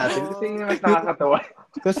ikwento natin. location. Kasi yun yung mas nakakatawa.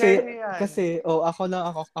 Kasi, Kaya yan.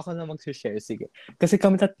 ako na mag-share, sige. Kasi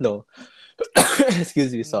kami tatlo,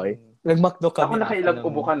 excuse me, sorry. Mm. Nag-McDo kami. Ako nakailang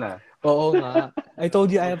ubo ka na. Oo nga. I told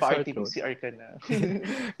you I have sore throat. Pa-RT-PCR ka na.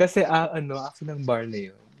 Kasi after ng bar na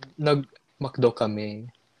yun, nag-McDo kami.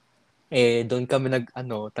 Doon kami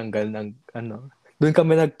tanggal ng, Doon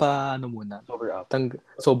kami ano muna, Sober up.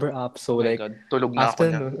 sober up. Oh So my like, God, tulog na ako after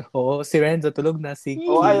niyan. nun, si Renzo tulog na, si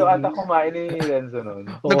Ayaw King. ata kumain ni Renzo nun.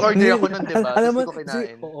 Nag-order ako nun, di ba? Alam Tapos mo, di ko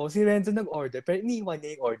kinain. si Renzo nag-order, pero iniwan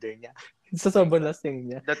niya yung order niya. Sa sobrang lasing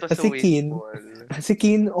niya. That was so Kasi wasteful. si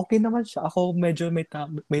Keen, okay naman siya. Ako medyo may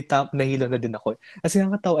nahilo na din ako. Kasi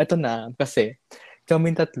nakakatawa, eto na, kasi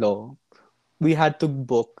kami tatlo, we had to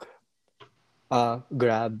book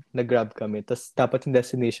nag-grab kami. Tapos dapat yung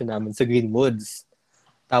destination namin sa Greenwoods.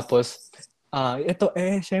 Tapos,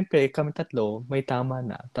 syempre, kami tatlo, may tama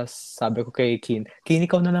na. Tapos sabi ko kay Keen,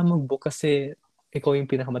 ikaw na lang mag-book kasi ikaw yung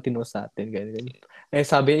pinakamatino sa atin. Ganyan.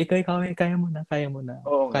 Sabi, ikaw, kaya mo na.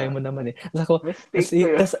 Oo Kaya nga. mo naman eh. Tapos ako, Mistake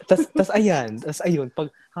ko yun. tas ayun,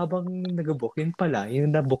 habang nag-book, yun pala, yung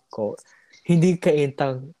na-book ko, hindi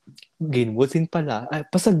kaintang Greenwoods, yun pala.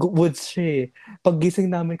 Basta Woods siya eh. Paggising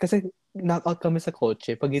namin, kasi knock-out kami sa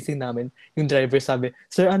kotse. Paggising namin, yung driver sabi,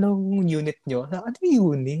 "Sir, anong unit nyo?" Ano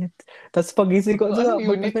yung unit? Tapos pagising ko, Anong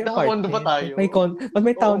ba't unit? may Naka-condo ba apartment? tayo? Ba't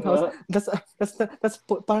may Oo townhouse? nga. Tapos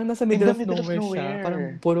parang nasa In middle the of middle of nowhere siya. Parang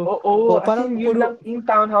nowhere. puro, Oo, as parang in, yun lang, puro, yung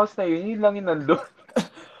townhouse na yun lang yung nandun.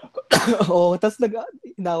 oo. Tapos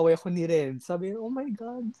inaway ako ni Ren. Sabi, oh my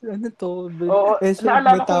God, ano to? Oo, May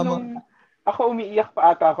naalala ko tama. nung ako umiiyak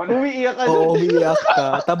pa ata ako. Umiiyak ka Oo, nun. umiiyak ka.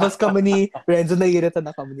 Tapos kami ni Renzo, naiirita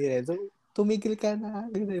na kami ni Renzo. Tumigil ka na.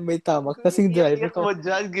 May tama. Kasing driver Iyak-iyak ko. mo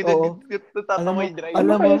dyan. Oo. Alam Natatawa mo, yung Ano alam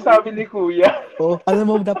driver. mo, kaya sabi ni Kuya? alam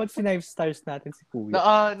mo, dapat 5 stars natin si Kuya.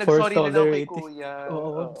 For Nag-sorry na lang ako kay tolerating, Kuya.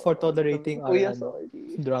 for Sabi ko, tolerating our, Kuya, sorry.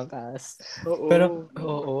 drunk ass. Pero, Oo.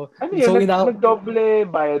 oo. Ano yun? So, Nagdoble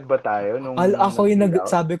bayad ba tayo nung ako yung nag-bill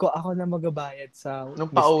out? sabi ko, ako na magbabayad sa Nung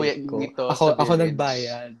pauwi mistake ko. dito sa Ako village,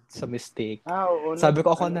 nagbayad sa mistake. Oo, Sabi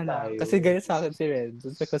ko, ako ano na lang. tayo. Kasi ganyan sa akin si Renzo.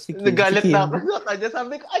 Si nagalit na ako Kim. sa kanya.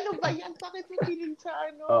 Sabi ko, ano ba yan? Bakit mo kinig sa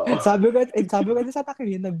ano? Oo. Sabi ko, sa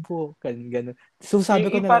takin, nag-book. Ganun. So,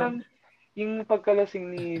 sabi ko Yung na lang, parang, yung pagkalasing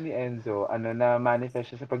ni Enzo,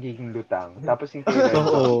 na-manifest siya sa pagiging lutang. Tapos yung kay Renzo,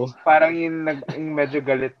 oo, parang yung medyo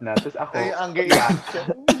galit na. Tapos ako, Ay, anger iyak. issues.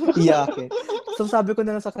 iyakin. So, sabi ko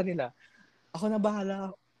na lang sa kanila, ako na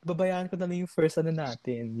bahala. Babayaan ko na lang yung first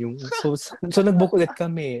natin. So nag-book ulit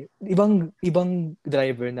kami. Ibang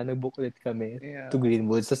driver na nag-book ulit kami to Yeah.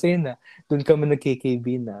 Greenwood. So, yun na. Doon kami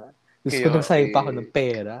nag-KKB na. Diyos ko, nagsayang pa ako ng Chaotic.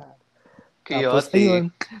 pera. Tapos, Chaotic. ayun.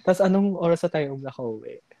 Tapos, anong oras na tayo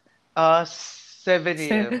nakauwi? 7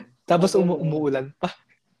 a.m. Tapos, umuulan pa.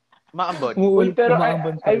 Maambon. Uy, pero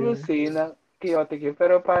Umaambon pa I will yun. say na chaotic yun.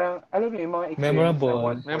 Pero parang, alam mo yung mga experiences na Memorable.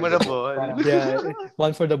 one for the books. Memorable. Parang, Yeah,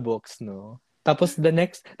 one for the books, no? Tapos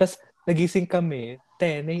nagising kami,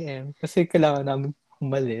 10 a.m. Kasi kailangan namin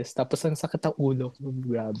umalis. Tapos ang sakit ang ulo ko.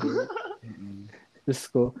 Grabe. Diyos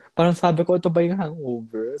ko. Parang sabi ko, ito ba yung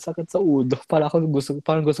hangover? Sakit sa ulo. Parang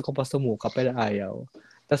gusto ko pa sumuka, pero ayaw.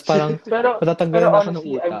 Tapos parang pero patatanggalin na ako ng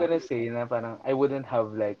honestly, I'm utak. gonna say na parang I wouldn't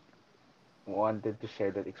have like wanted to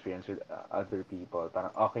share that experience with other people.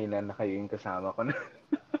 Parang okay na kayo yung kasama ko na.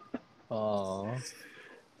 Oo.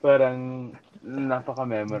 Parang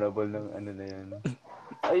napaka-memorable ng ano na yun.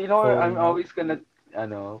 You know, I'm Oo. always gonna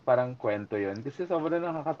parang kwento yun. Kasi sobrang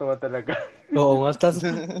nakakatawa talaga. Oo nga. Tapos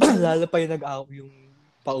lalo pa yung yung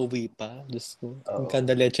pauwi pa. Diyos ko. Yung Oo.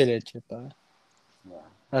 kanda leche-leche pa. Yeah.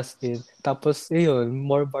 As in. Tapos, yun,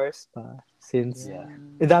 more bars pa. Since, Yeah.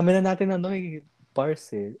 dami na natin bars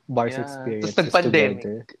Bars Yeah. Tapos experiences nag-pandemic.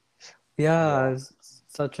 together. Yeah,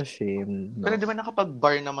 such a shame. No? Pero di ba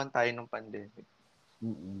nakapag-bar naman tayo nung pandemic?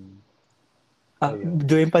 Mm-mm. Ayun.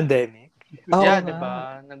 During pandemic? Oo Yeah, nga. di ba?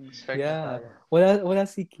 Nag-start na Yeah. tayo. Wala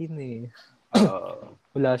si Kin eh. Oo.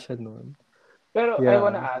 Wala siya nun. Pero I Yeah.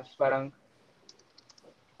 wanna ask, parang,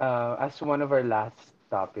 as one of our last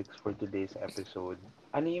topics for today's episode,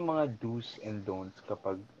 ano yung mga do's and don'ts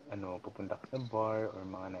kapag pupunta ka sa bar or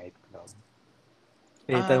mga nightclub?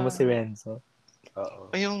 Tanong mo si Renzo.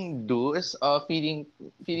 Oo. Yung do is feeling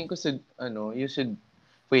ko you should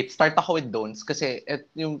start ako with don'ts kasi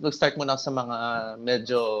yung nag-start mo na sa mga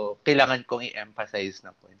medyo kailangan kong i-emphasize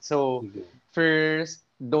na point. So, Sige. first,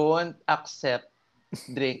 don't accept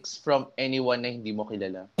drinks from anyone na hindi mo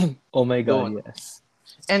kilala. Oh my God, Don't. yes.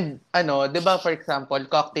 And 'di ba for example,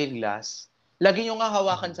 cocktail glass, lagi yung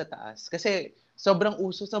hahawakan sa taas kasi sobrang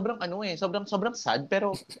uso, sobrang sad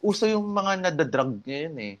pero uso yung mga nadadrug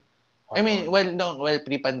ngayon eh. I mean,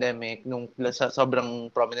 pre-pandemic, nung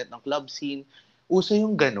sobrang prominent ng club scene, uso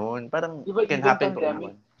yung ganun. Parang Di ba can even happen to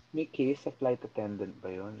pandemic, anyone. may case sa flight attendant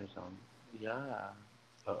ba yun or something? Yeah.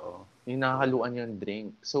 Oo. Yung nakahaluan yung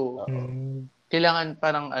drink. So, Oo. kailangan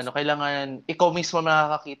kailangan ikaw mismo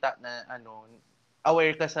makakakita na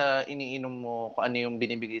aware ka sa iniinom mo, kung ano yung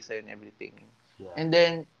binibigay sa'yo and everything. Yeah. And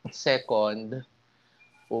then, second,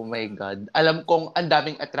 Oh my God. Alam kong ang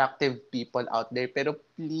daming attractive people out there, pero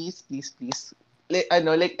please, please, please,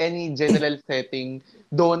 like any general setting,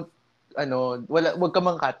 don't, wag ka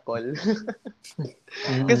mang catcall.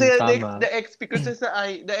 Kasi Tama. the ex ko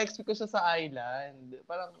siya sa island.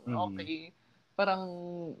 Parang, Mm. okay. Parang,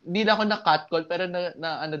 hindi na ako na-catcall, pero na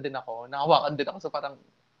ano din ako, nahawakan din ako. So parang,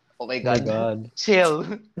 oh my Oh my God, God. chill.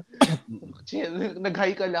 Mm. Chill.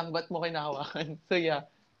 Nag-hi ka lang, ba't mo kinahawakan? So yeah,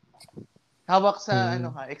 hawak sa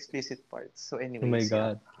Mm. explicit parts. So Oh my anyways,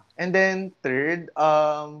 yeah. God. And then third,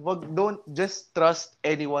 don't just trust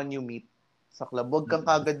anyone you meet sa club. Wag kang Mm.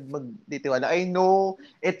 kagad magtitiwala. I know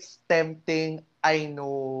it's tempting. I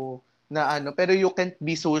know na pero you can't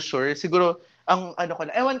be so sure. Siguro ang ko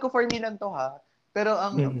na, ewan ko for me lang to ha. Pero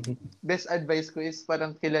ang Mm. best advice ko is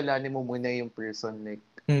parang kilalanin mo muna yung person, like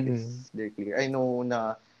Mm. is they're clear. I know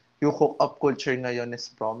na yung hook-up culture ngayon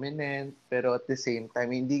is prominent, pero at the same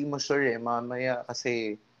time, hindi mo sure mamaya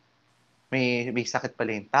kasi may sakit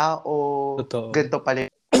pala yung tao, Totoo. ganito pala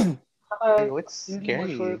Saka, it's hindi mo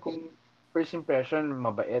sure scary. kung first impression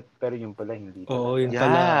mabait, pero yung pala hindi Oo, yun talaga.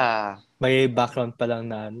 pala. Yeah. May background pa lang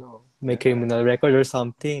na may criminal record or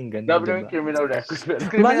something. Ganun, Grabe di naman ba? criminal record.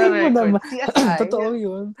 Criminal Malay mo record. naman. Totoo CSI.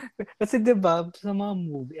 yun. Kasi di ba, sa mga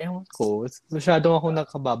movie, ewan ko, masyadong ako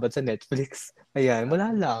nakababad sa Netflix. Ayan, wala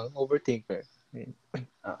lang. Overthinker. Ayan.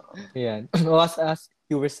 Oo. Ayan. As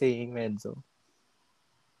you were saying, Renzo.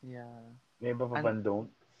 Yeah. May iba pa And bang don't?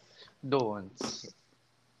 don't. Or yun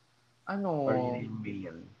Ano, yung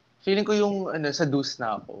main? feeling ko yung sa dues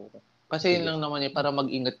na ako. Kasi yun Sige. lang naman para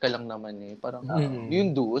mag-ingat ka lang naman Parang Oo.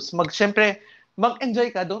 yung dues, syempre,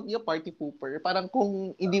 mag-enjoy ka, don't be a party pooper. Parang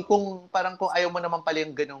parang kung ayaw mo naman pala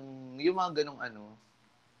yung mga ganong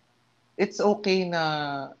it's okay na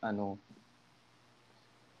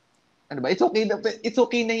it's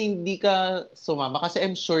okay na hindi ka sumama kasi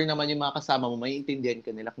I'm sure naman yung mga kasama mo maiintindihan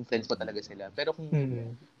ka nila kung friends mo talaga sila. Pero kung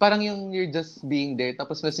Mm. parang yung you're just being there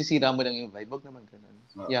tapos nasisira mo lang yung vibe, wag naman ganun.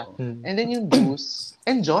 Yeah. Oo. Mm. And then yung do's,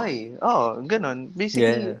 enjoy. Oh, ganun.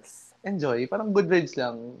 Basically, Yes. enjoy. Parang good vibes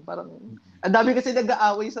lang. Parang, ang dami kasi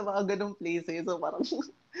nag-aaway sa mga ganung places. So parang,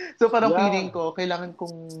 feeling Yeah. ko, kailangan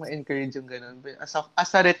kong ma-encourage yung ganun. As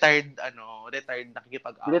a retired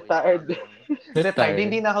nakikipag-away sa mga Retired. ganun. Retired,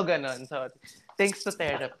 hindi Retired. na ako ganun. So, thanks to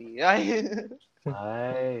therapy. Ay,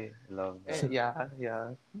 Ay, love that. yeah,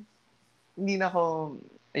 yeah. Hindi na ako,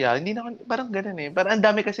 hindi na ako, parang ganun Parang ang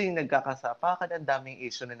dami kasi yung nagkakasapakan, ang daming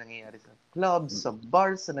issue na nangyayari sa clubs, sa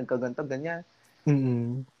bars, sa nagkaganto, ganyan.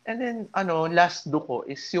 Mm. And then, last do ko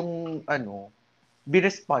is yung, be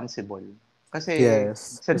responsible. Kasi,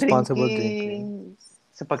 Yes. sa Responsible drinking. drinking,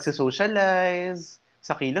 sa pagsosocialize,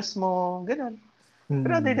 sa kilos mo, ganun.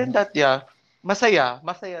 Pero other Mm. than that, yeah, masaya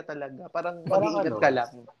talaga. Parang Parang mag-iingat ka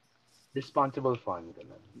lang. responsible fun.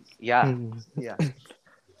 Ganun. Yeah, Mm. yeah.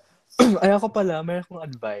 Ay, ako pala, meron akong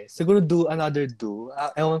advice. Siguro do another do.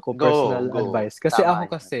 Ewan ko, Go, personal go. advice. Kasi Tama ako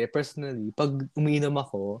yan. kasi, personally, pag umiinom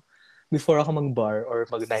ako, before ako mag-bar or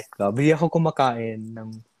mag-nightclub, hindi ako kumakain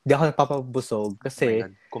hindi ako nagpapabusog. Oh my Kasi,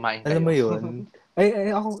 God, kumain alam mo kayo. yun,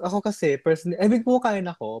 ako kasi, personally, kumakain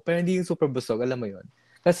ako, pero hindi yung super busog, alam mo yun.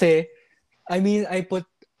 Kasi, I mean,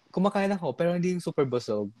 kumakain ako, pero hindi yung super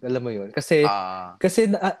busog, alam mo yun. Kasi, Ah,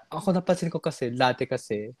 ako napansin ko kasi, dati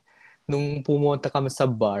kasi, nung pumunta kami sa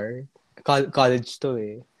bar, college to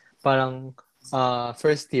parang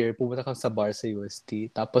first year, pumunta kami sa bar sa UST.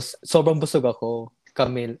 Tapos, sobrang busog ako.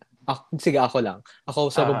 Sige, ako lang. Ako,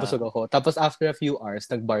 sobrang Ah, busog ako. Tapos, after a few hours,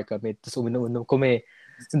 nag-bar kami. Tapos, uminom-unom kami.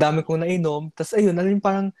 Ang dami kong nainom. Tapos, ayun,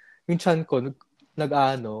 parang, yung chan ko,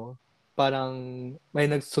 parang, may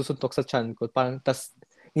nagsusuntok sa chan ko. Parang, tas,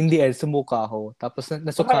 in the end, sumuka ako. Tapos, baka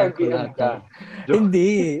nasukaan ko LDM lahat ka. ng Joke. hindi.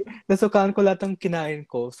 Nasukaan ko lahat ng kinain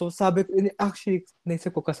ko. So sabi ko, actually,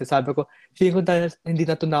 naisip ko kasi, sabi ko, feeling ko dahil hindi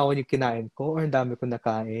natunawan yung kinain ko or ang dami ko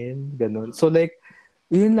nakain. Ganun. So like,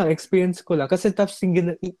 yun lang, experience ko lang. Kasi tas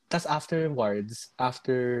afterwards,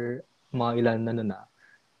 after mga ilan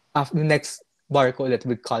after next bar ko ulit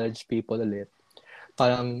with college people ulit,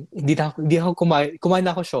 parang hindi ako kumain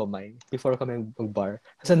na ako siomai before kami mag-bar.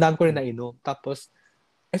 Kasi ang dami ko rin nainom. Tapos,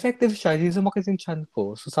 effective siya, hindi sumakit yung chan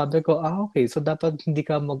ko. So sabi ko, okay, so dapat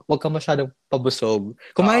wag ka masyadong pabusog.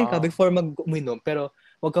 Kumain ka oo. before mag-uminom, pero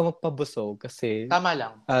wag ka magpabusog kasi, Tama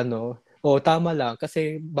lang. tama lang,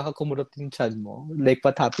 kasi baka kumurot yung chan mo. Like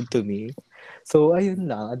what happened to me. So, ayun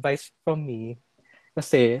lang, advice from me.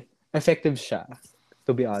 Kasi, effective siya,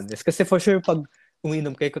 to be honest. Kasi for sure, pag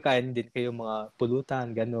uminom kayo, kakain din kayo mga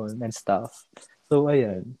pulutan, ganun, and stuff. So,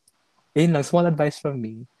 ayun. Yun lang, small advice from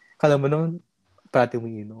me. Kala mo naman, parati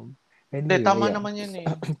umiinom. Hindi, Anyway, tama ayan. naman yan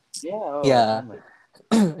Yeah, oo, Yeah. tama.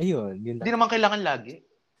 Ayun, yun Hindi lang. naman kailangan lagi.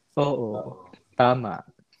 Oo, Oo. tama.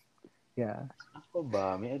 Yeah. Ako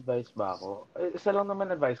ba, may advice ba ako? Isa lang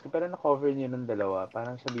naman advice ko, pero na-cover niyo ng dalawa.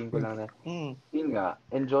 Parang sabihin ko lang na, Mm. yun nga,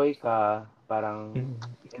 enjoy ka, parang Mm.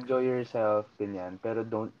 enjoy yourself, ganyan. Pero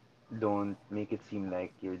don't make it seem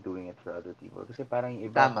like you're doing it for other people. Kasi parang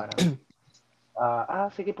yung iba, Tama. parang,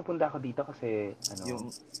 sige, pupunta ako dito kasi, ano, Yung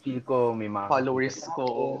feel ko may makakakita followers sa ko,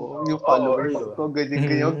 akin. Oo, yung oo, or followers yun. ko, ganyan,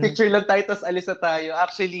 ganyan. Mm. Picture lang tayo, tapos alis na tayo.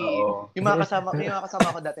 Actually, Oo. may mga kasama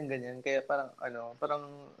ko dating ganyan. Kaya parang, parang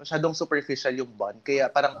masyadong superficial yung bond. Kaya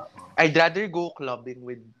parang, Oo. I'd rather go clubbing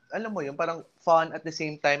with, alam mo yun, parang fun at the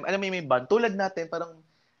same time. Alam mo yung may bond. Tulad natin, parang,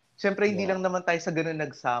 syempre hindi Yeah. lang naman tayo sa ganun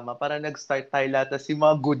nagsama. Parang nag-start tayo lahat as yung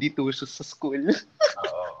mga goody two-shoes sa school. Oo.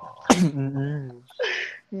 Oo. Mm.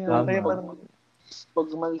 Yeah, kaya Tama. parang, Pag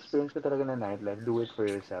mag-experience ka talaga ng nightlife, do it for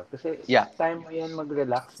yourself. Kasi yeah, time mo yan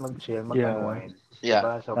mag-relax, mag-chill, Yeah. mag-unwind. yeah.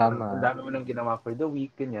 Diba? So, parang ang Tama. dami mo nang ginawa for the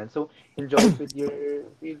week, ganyan. So, enjoy it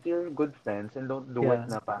with your good friends and don't do it Yeah.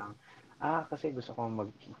 na parang, kasi gusto ko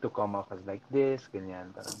to come off as like this,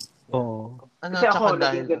 ganyan. Parang, yeah. Oo. Kasi Tsaka ako, naging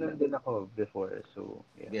dahil, ganun din ako before. So,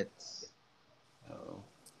 yeah. gets. So,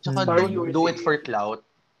 Tsaka sorry, Mm. you were don't do it for saying. clout.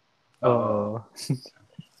 Oo. Oo.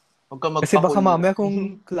 Huwag ka Kasi baka magpakul mamaya kung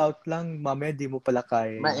clout lang, mamaya di mo pala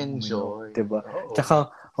kaya yung uminom, ma-enjoy. 'di ba? Oo. Tsaka,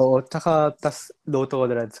 oo, tsaka tas low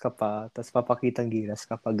tolerance ka pa, tas papakitang gilas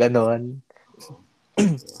ka pa, ganon. Oo.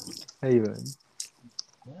 Yeah. Ayun.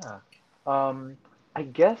 Yeah. I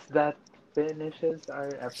guess that finishes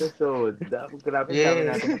our episode. Grabe ang dami Yay!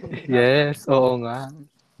 natin napag-usapan. Yes, So, oo nga.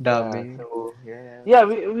 yeah. Dami. So, yeah, Yes.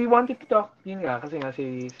 we wanted to talk, yun nga, kasi nga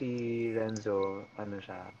si Renzo, ano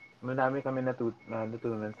siya, marami kami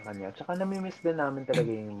natutunan sa kanya. Tsaka nami-miss din namin talaga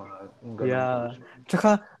yung ganong Yeah. puso. Tsaka,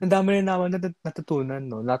 ang dami rin naman natutunan,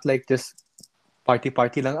 no? Not like just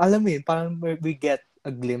party-party lang. Alam mo yun, parang we get a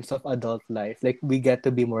glimpse of adult life. Like, we get to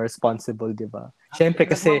be more responsible, di ba? Siyempre,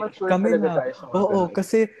 kasi Nagmamature kami talaga na, tayo sa mga oo, ganon.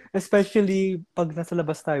 kasi especially pag nasa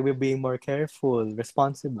labas tayo, we're being more careful,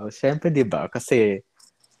 responsible. Siyempre, di ba? Kasi,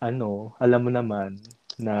 alam mo naman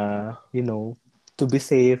na, to be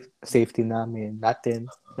safe, safety natin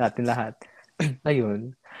lahat.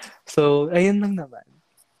 Ayun. So, ayun lang naman.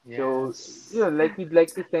 So, Yes. yun, like, we'd like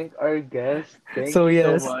to thank our guest. Thank So, you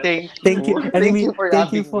so yes, much. Thank thank you. you. And Thank you for thank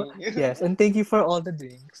you having for, me. yes, and thank you for all the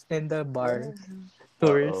drinks and the bar Yes.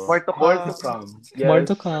 tours. Uh-oh. More to More to come. come. More Yes.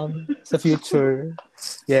 to come sa future.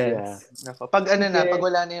 Yeah. Yes. Nako. Pag ano na, pag Sige.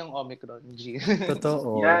 wala na yung Omicron, G. Yeah, Totoo.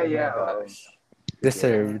 Oh my yeah. Oo. gosh.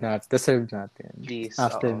 Sige. Deserve natin. Please,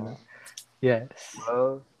 After oo. na. Yes.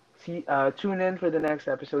 Well, tune in for the next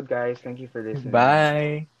episode, guys. Thank you for listening.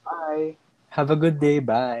 Bye. Bye. Have a good day.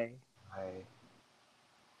 Bye.